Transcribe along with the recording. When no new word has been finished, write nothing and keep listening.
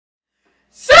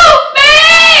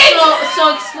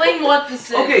So explain what this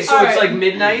is. Okay, so it's like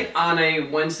midnight on a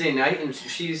Wednesday night, and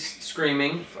she's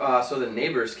screaming so the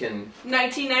neighbors can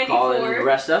 1994. call in and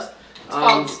arrest us.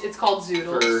 It's called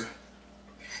Zoodles.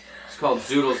 It's called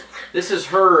Zoodles. This is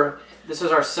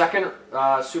our second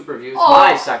super review. Oh,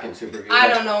 my second super review. I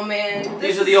don't know, man.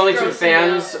 These are the only two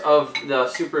fans of the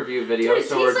super review video, Dude,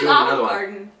 so we're doing another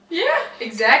one. Yeah,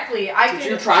 exactly. Did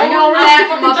you try it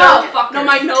already? No,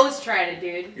 my nose tried it,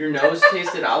 dude. Your nose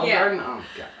tasted Olive Garden? Oh,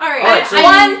 God. Alright, so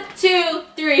 1, 2,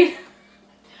 3.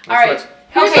 Alright,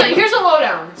 here's a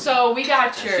lowdown. So we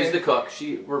got your... She's the cook.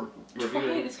 We're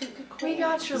reviewing. We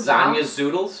got your Zanya's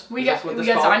Zoodles? We got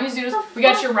Zanya's Zoodles. We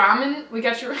got your ramen. We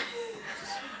got your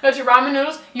ramen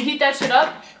noodles. You heat that shit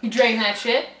up. You drain that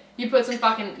shit. You put some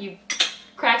you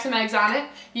crack some eggs on it.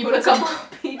 You put a couple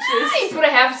peaches. You put a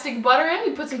half a stick of butter in.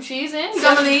 You put some cheese in.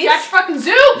 Some of these. You got your fucking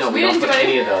soup. No, we didn't put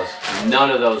any of those.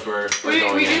 None of those were we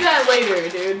do that later,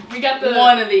 dude. We got the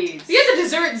one of these. We got the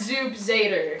dessert soup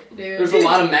Zader, dude. There's a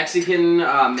lot of Mexican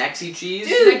Mexi cheese.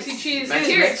 Dude, Mexi cheese.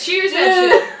 Here, cheers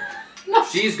that shit. No.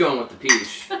 She's going with the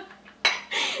peach.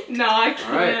 No, I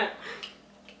can't.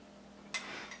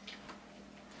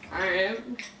 Alright.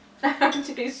 I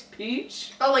taste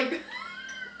peach. Oh, like...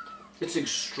 It's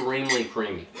extremely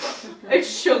creamy. It's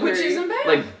sugary. Which isn't bad.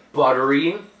 Like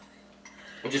buttery.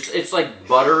 It's like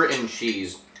butter and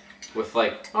cheese with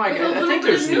like... Oh, I think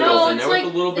there's noodles in there with a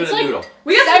little bit of noodle.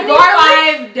 We got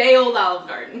 75-day-old Olive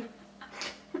Garden.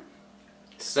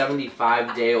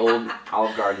 75-day-old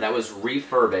Olive Garden that was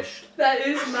refurbished. That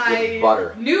is my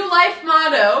butter. New life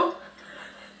motto.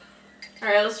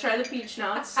 Alright, let's try the peach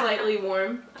now. It's slightly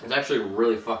warm. It's actually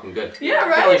really fucking good. Yeah,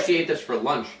 I feel like she ate this for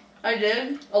lunch. I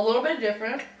did. A little bit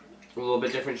different. A little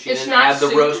bit different. She didn't add the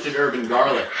roasted urban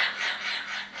garlic.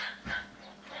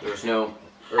 There's no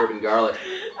urban garlic.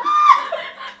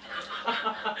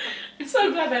 I'm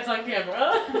so glad that's on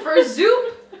camera. For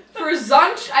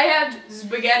Zunch, I had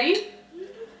spaghetti.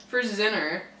 For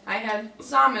Zinner, I had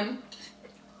salmon.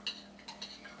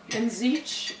 And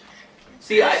Zeech.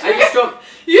 See, I just don't...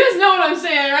 You guys know what I'm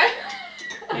saying, right?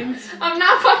 I'm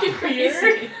not fucking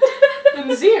crazy.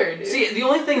 And Zier, dude. See, the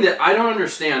only thing that I don't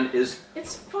understand is...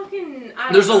 It's fucking...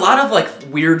 There's a lot of, like,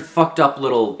 weird, fucked up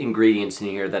little ingredients in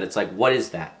here that it's like, what is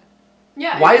that?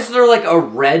 Yeah. Why is there, like, a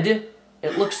red...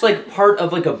 It looks like part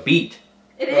of, like, a beet.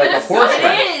 It is. Like a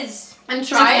horseradish. It is. And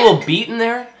There's a little beet in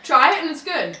there. Try it and it's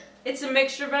good. It's a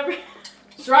mixture of everything.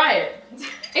 Try it.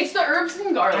 It's the herbs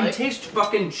and garlic. I taste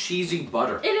fucking cheesy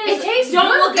butter. It is. It tastes Don't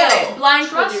good, look at though. it.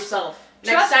 Blindfold yourself.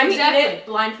 Next time you eat it,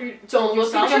 blindfold yourself. Don't look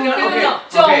at your food.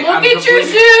 Okay. Don't look at your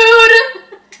food.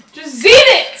 Just eat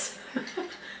it.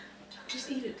 Just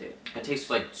eat it, dude. It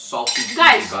tastes like salty, cheesy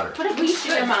Guys, butter. put a peach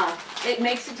in your mouth. It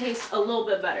makes it taste a little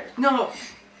bit better. No.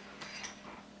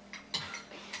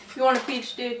 You want a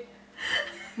peach, dude?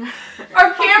 Our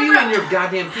You camera. and your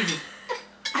goddamn peaches.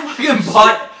 I fucking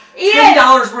bought Eat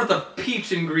 $10 worth of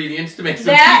peach ingredients to make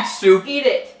some peach soup. Eat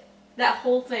it. That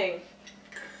whole thing.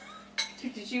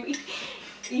 Dude, did you eat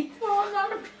the whole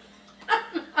amount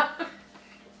of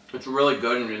It's really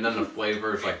good, and then the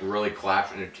flavors like really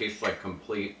clash, and it tastes like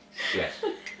complete shit.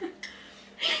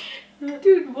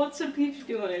 Dude, what's a peach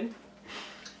doing?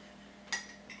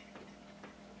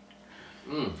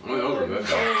 Those are good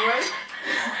though.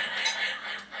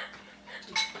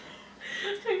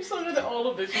 I'm so good at all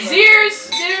of this. Zeers,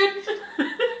 dude.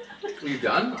 You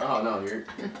done? Oh no, you're...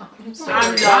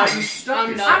 I'm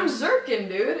done. I'm zerking,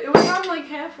 dude. It was on like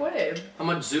halfway. How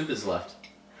much soup is left?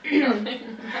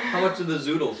 How much of the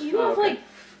Zoodles? You have like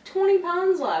 20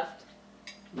 pounds left.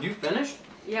 You finished?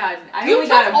 Yeah, I You only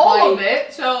took got a all bite. of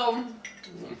it, so...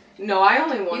 No, I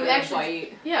only wanted You actually- a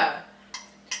bite. Yeah.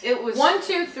 It was 1,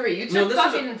 2, 3. You No, took this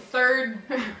is fucking third.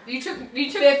 You took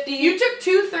 50. You took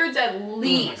 2/3 at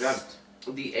least. Oh my god.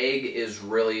 The egg is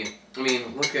really... I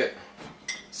mean, look at...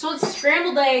 So it's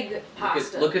scrambled egg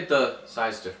pasta. Look at the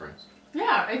size difference.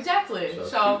 Yeah, exactly.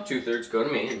 So 2/3 go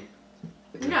to me, and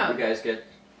Yeah. you guys get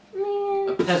Man.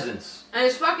 a peasant's And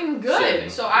it's fucking good. serving.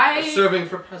 So A serving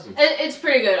for peasants. It's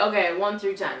pretty good. Okay, 1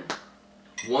 through 10.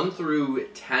 1 through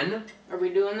 10. Are we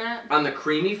doing that? On the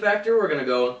creamy factor, we're gonna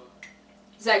go...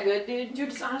 Is that good, dude? Dude,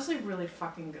 it's honestly really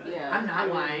fucking good. Yeah, I'm not I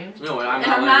mean- lying. No, I'm And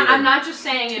not I'm lying either. not just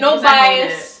saying it. No because I made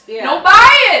bias. it. Yeah. No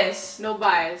bias. No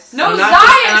bias. No I'm not bias.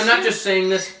 just, and I'm not just saying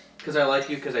this because I like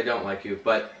you, because I don't like you,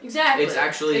 but Exactly. it's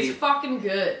actually... It's fucking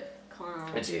good. Clown.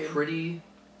 It's dude. pretty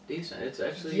decent. It's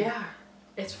actually... Yeah.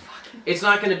 It's fucking. It's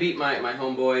not gonna beat my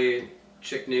homeboy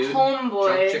chick nude.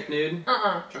 Homeboy. Chunk chick nude.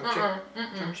 Chunk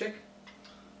Chunk chick.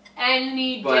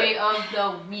 Any But- day of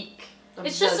the week.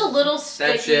 It's just a little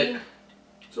sticky. That shit.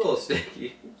 It's a little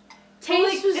sticky.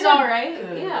 Taste was alright.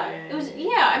 Yeah, it was.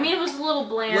 Yeah, I mean it was a little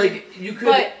bland. Like you could.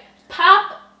 But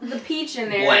pop the peach in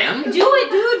there. Bland? Do it,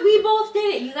 dude. We both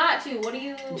did it. You got to. What do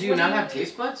you? Do you not have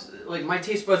taste buds? Like my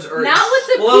taste buds are not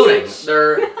exploding. with the peach.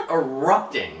 They're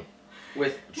erupting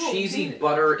with cheesy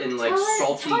butter and like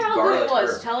salty tell her how garlic. good it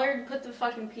was. Tell her to put the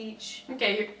fucking peach.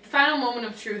 Okay, your final moment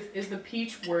of truth. Is the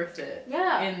peach worth it?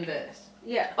 Yeah. In this.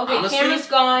 Yeah. Okay. Honestly, camera's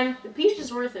gone. The peach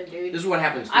is worth it, dude. This is what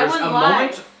happens. I There's wouldn't a lie.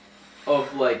 moment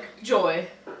of like Joy.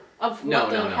 Of no, what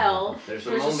the no, no, hell? no. There's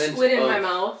a moment squid in of my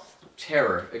mouth.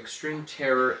 terror, extreme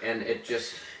terror, and it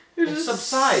just There's it a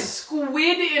subsides.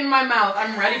 squid in my mouth.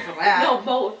 I'm ready for that. No,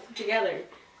 both together.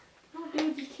 No,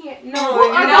 dude, you can't. No, Well,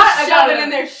 you're I not got shoving it. in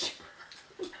there.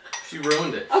 She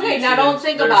ruined it. Okay, She now don't didn't-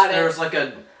 think there's- about it. There's like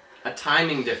a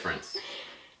timing difference.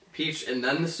 Peach and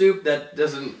then the soup, that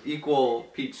doesn't equal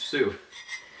peach soup.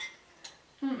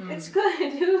 It's good,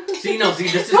 dude. See, no, see,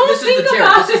 this is Don't this is think the terror.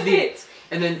 about This is the it.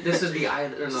 and then this is the eye.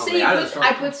 Or no, See, the eye of the storm.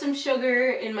 I put some sugar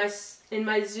in my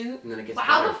zoot. And then it gets But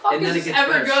how better. the fuck and then is it this gets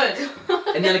ever better.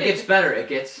 good? And then it gets better. It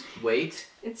gets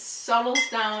It settles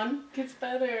down. Gets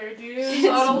better, dude.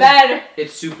 It's better. it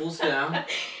souples down.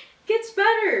 Gets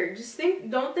better. Just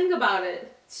don't think about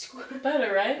it.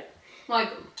 Better, right? Like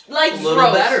Like A little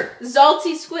gross. better.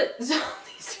 Salty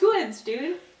squids,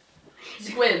 dude.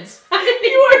 squids.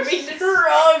 You are being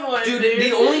struggling, Dude,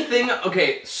 the only thing.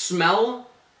 Okay, smell.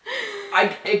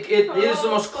 It is the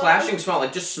most clashing smell.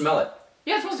 Like, just smell it.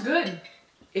 Yeah, it smells good.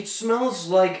 It smells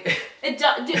like. It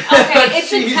does. Okay, it's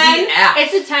a Cheesy 10. ass.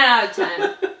 It's a 10 out of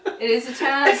 10. It is a 10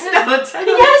 out of 10. It's not a 10.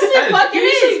 Yes, it fucking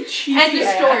You're saying is. cheesy End of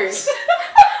ass. story.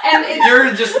 And it's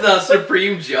You're just the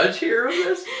supreme judge here of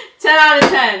this. 10 out of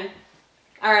 10.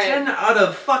 All right. 10 out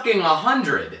of fucking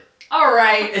 100. All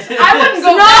right. I wouldn't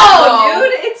go No, that low.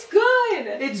 dude, it's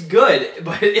good. It's good,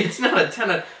 but it's not a 10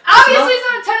 out. Obviously,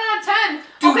 it's not a 10 out of 10.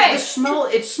 Dude, Okay. the smell.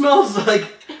 It smells like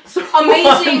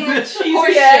Amazing Cheesy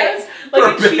horseshit. ass.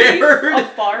 Like a cheese prepared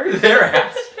of fart. their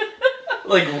ass.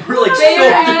 Like we're like Bare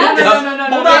so ass. deep up. No.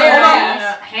 Hold Bare on,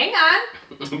 ass. Hang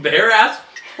on. hold on. Bare ass.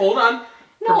 Hold on.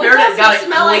 No, Prepared it it, doesn't got it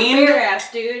smell cleaned. like bare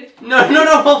ass, dude. No,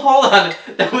 hold on.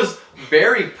 That was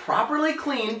very properly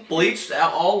cleaned, bleached,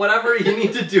 all whatever you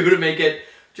need to do to make it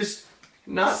just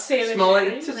not Sanitary. smell like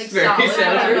it's just Like very solid,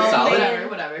 sanitary, whatever, solid.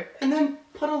 Whatever. And then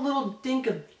put a little dink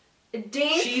of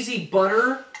Dink? cheesy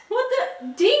butter. What the?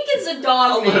 Dink is a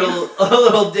dog name. A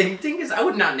little dink. Dink is. I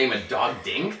would not name a dog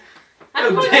Dink. I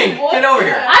No, wouldn't- Dink, what? get over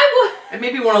here. I And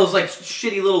maybe one of those like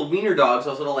shitty little wiener dogs.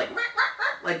 Those little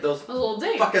like those Those little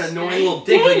dinks. fucking annoying little would.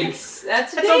 dink. Like you, Dinks.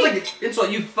 That's a that sounds dink. like insult.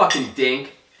 You fucking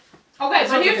dink. Okay,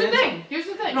 so Sounds here's like the an thing. Here's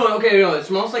the thing. No, okay, no. It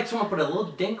smells like someone put a little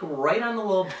dink right on the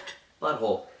little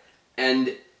butthole, and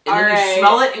then Alright. you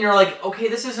smell it, and you're like, okay,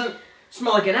 this doesn't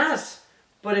smell like an ass,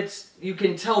 but it's you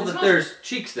can tell It that smells- there's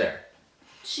cheeks there.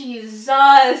 Jesus.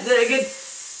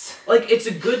 Like it's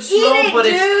a good Eat smell, it, but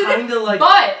dude. it's kind of like.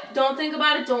 But Don't think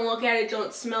about it. Don't look at it.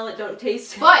 Don't smell it. Don't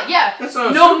taste it. yeah, That's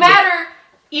not no stupid. matter,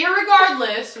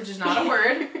 irregardless, which is not a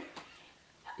word,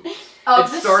 of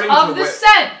It's the starting of to the whip.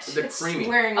 scent. The It's creamy.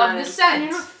 swearing Of on the it. scent. Can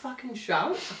you not fucking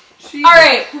shout? Jesus All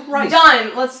right, Christ.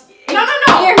 done. Let's. No.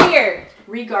 Here.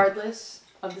 Regardless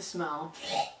of the smell,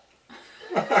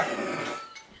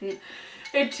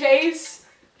 it tastes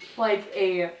like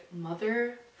a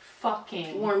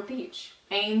motherfucking Warm peach.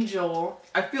 angel.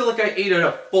 I feel like I ate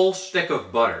a full stick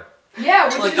of butter. Yeah,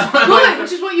 which Like, is I'm good, like-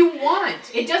 which is what you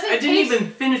want. It doesn't I didn't taste...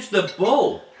 even finish the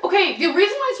bowl. Okay, the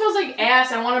reason why it smells like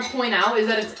ass, I want to point out, is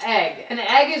that it's egg. And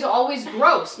egg is always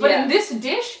gross. But Yeah. in this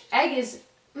dish, egg is,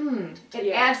 it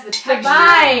Yeah. adds the texture.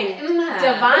 Divine. Mm.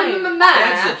 Divine.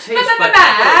 That's the taste,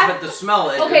 but the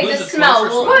smell. It Okay, the loses smell.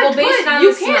 much Well, smell. well, based on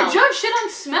you the can't smell. judge shit on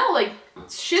smell. Like,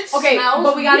 shit Okay, smells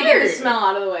but we gotta get the weird. smell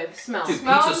out of the way. The smell. Dude,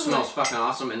 smells pizza like- smells fucking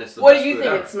awesome, and it's the What do best you food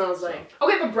think ever. it smells like?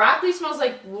 Okay, but broccoli smells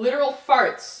like literal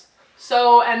farts.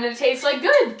 So, and it tastes like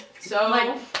good. So,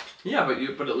 Like- Yeah, but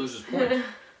it loses points.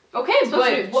 okay, supposed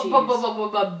to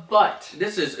be but.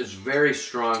 This is very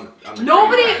strong. On the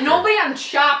Nobody cream factor. on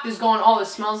Chopped is going, oh,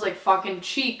 this smells like fucking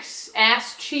cheeks,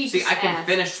 ass cheeks. See, I can ass.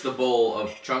 finish the bowl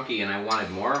of chunky, and I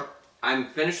wanted more. I'm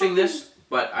finishing this,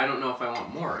 but I don't know if I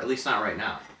want more. At least not right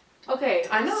now. Okay,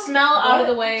 I know. Smell out of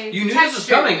What? the way. You knew this was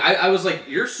Texture. coming. I was like,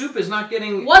 your soup is not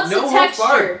getting. What's no the holds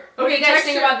barred. texture? What do you guys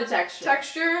think about the texture?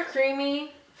 Texture,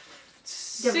 Creamy.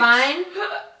 six- Divine.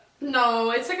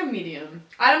 No, it's like a medium.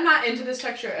 I'm not into this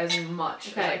texture as much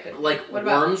as I could. Like What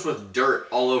about- worms with dirt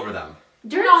all over them.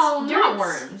 Dirt's, No, not dirt's-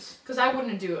 worms. Because I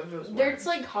wouldn't do it if it was worms. Dirt's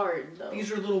like hard though.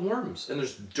 These are little worms, and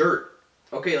there's dirt.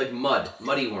 Okay, like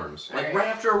muddy worms. Like Alright. right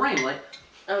after a rain, like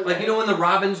Okay. you know when the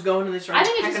robins go in and they start I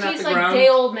think it pecking just at tastes the like ground. day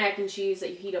old mac and cheese that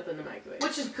you heat up in the microwave.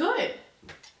 Which is good.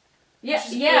 Yeah, which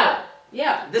is yeah.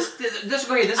 Yeah. This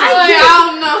is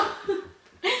I don't know.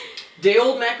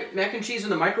 day-old mac and cheese in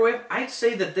the microwave. I'd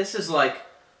say that this is like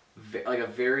a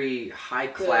very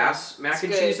high-class mac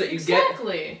and cheese that you get.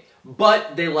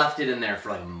 But they left it in there for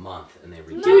like a month and they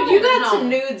redid it. Dude, you got some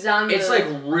nudes on the... It's like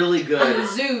really good. On the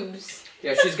Zoobs.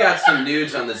 Yeah, she's got some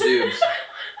nudes on the Zoobs.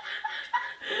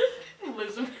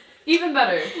 Even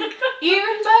better.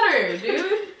 Even better,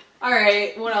 dude.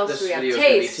 Alright, what else do we have? This video is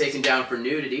going to be taken down for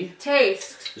nudity.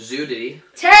 Taste. Zoodity.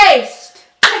 Taste!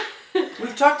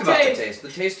 We've talked about the taste. The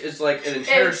taste is like an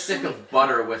entire stick of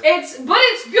butter with... But it's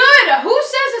good! Who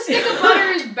says a stick of butter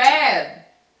is bad?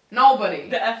 Nobody.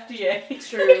 The FDA.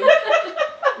 True.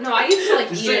 No, I used to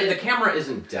like eat it. The camera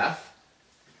isn't deaf.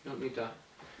 You don't need to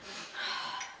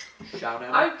shout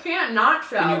out. I can't not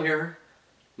shout. Can you hear her?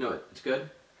 No, it's good?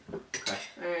 Okay.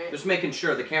 Alright. Just making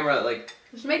sure the camera, like...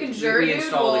 Just making sure,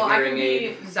 dude. Well, I can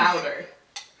be Zouder.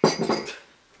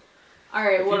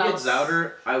 Alright, what else? If you get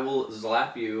Zouder, I will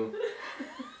zlap you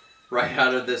right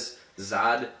out of this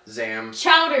Zam's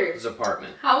Chowder.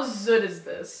 apartment. How zood is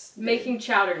this? Making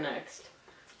chowder next.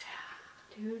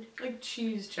 Dude. Like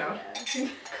cheese chowder. Yeah.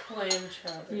 Clam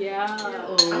chowder. Yeah. I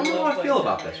don't know how I feel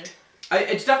about this.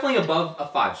 It's definitely above a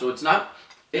 5, so it's not...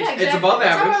 It's, yeah, exactly. It's above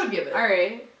That's average. how I would give it.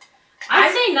 Alright.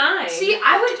 I'd say 9. See,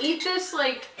 I would eat this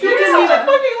like... You're just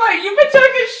fucking like, you've been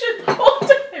talking shit the whole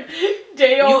time.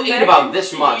 Day-old You eat about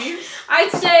this much.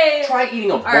 I'd say... Try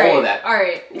eating a bowl of that.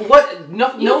 Alright. What?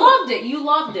 No, You loved it. You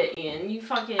loved it, Ian. You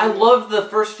fucking... I love the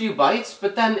first few bites,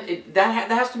 but then that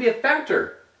has to be a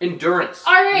factor. Endurance.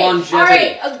 Alright. Longevity.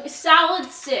 Alright. A solid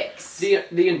 6. The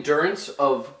endurance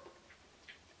of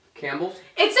Campbell's?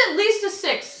 It's at least a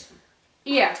 6.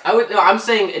 Yeah. I'm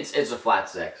saying it's a flat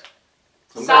 6.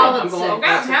 Solid 6. Okay,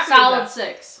 I'm happy Solid with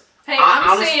that. 6. Hey,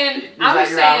 I'm saying...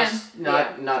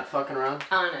 Not fucking around?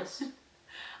 Honest.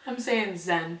 I'm saying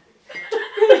Zen.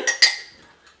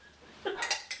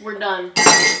 We're done. Just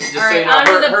All so you right,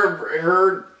 know,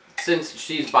 her since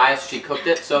she's biased, she cooked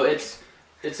it, so it's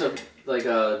a like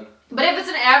a. But if it's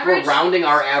an average, we're rounding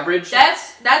our average.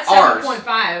 that's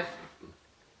 7.5.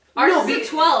 Ours is a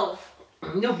 12.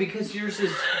 No, because yours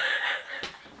is.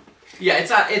 Yeah,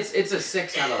 it's a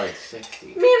 6 out of like 60.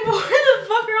 Man, where the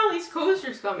fuck are all these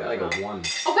coasters coming Like from? a 1.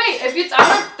 Okay, if it's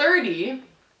out of 30,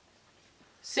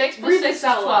 6 plus 6 is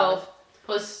 12.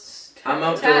 Plus 10 I'm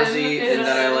outdoorsy is in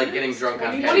that I like getting drunk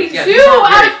on 22 patties. Yeah, these aren't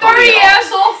out very of funny 30,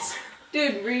 at all. assholes!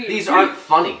 Dude, read. These aren't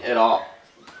funny at all.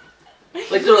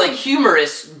 Like they're like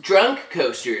humorous drunk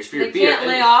coasters for your They beer. can't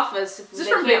lay off us if they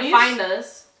from can't Binny's? find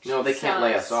us. No, they can't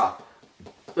lay us off.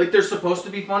 Like they're supposed to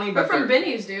be funny, We're but from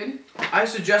Binny's, dude. I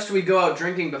suggest we go out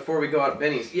drinking before we go out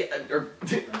Benny's. Yeah, or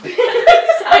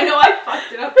I know I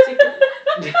fucked it up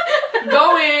too.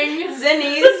 Going.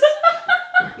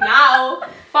 Zinnies. Now.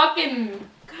 Fucking.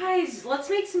 Guys, let's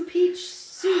make some peach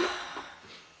soup.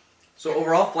 So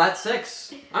overall, flat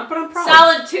 6. But I'm proud.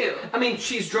 Solid 2. I mean,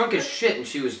 she's drunk as shit, and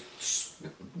she was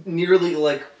nearly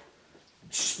like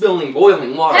spilling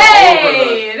boiling water all over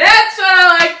Hey, that's what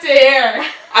I like to hear.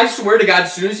 I swear to God,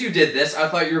 as soon as you did this, I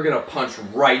thought you were gonna punch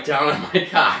right down on my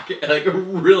cock, like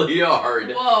really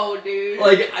hard. Whoa, dude.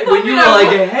 Like when you were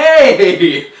like,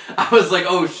 "Hey," I was like,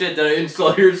 "Oh shit!" Did I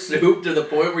insult your soup to the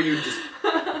point where you just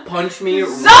punch me?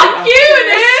 So cute,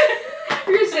 dude.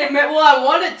 You're saying, well, I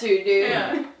wanted to, dude.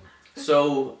 Yeah.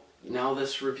 So now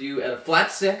this review at a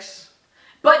flat 6.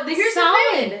 But here's the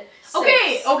thing.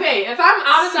 Okay. If I'm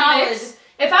out of the mix,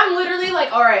 if I'm literally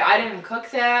like, all right, I didn't cook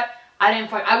that.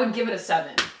 I would give it a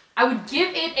 7. I would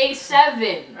give it a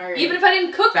 7. Right. Even if I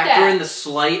didn't cook that. Factor in the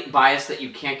slight bias that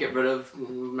you can't get rid of.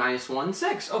 -1,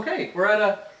 6. Okay, we're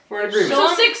at agreement.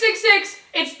 So 666.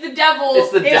 It's the devil.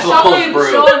 It's the devil's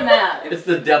brew. Show him that. It's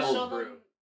the devil's brew.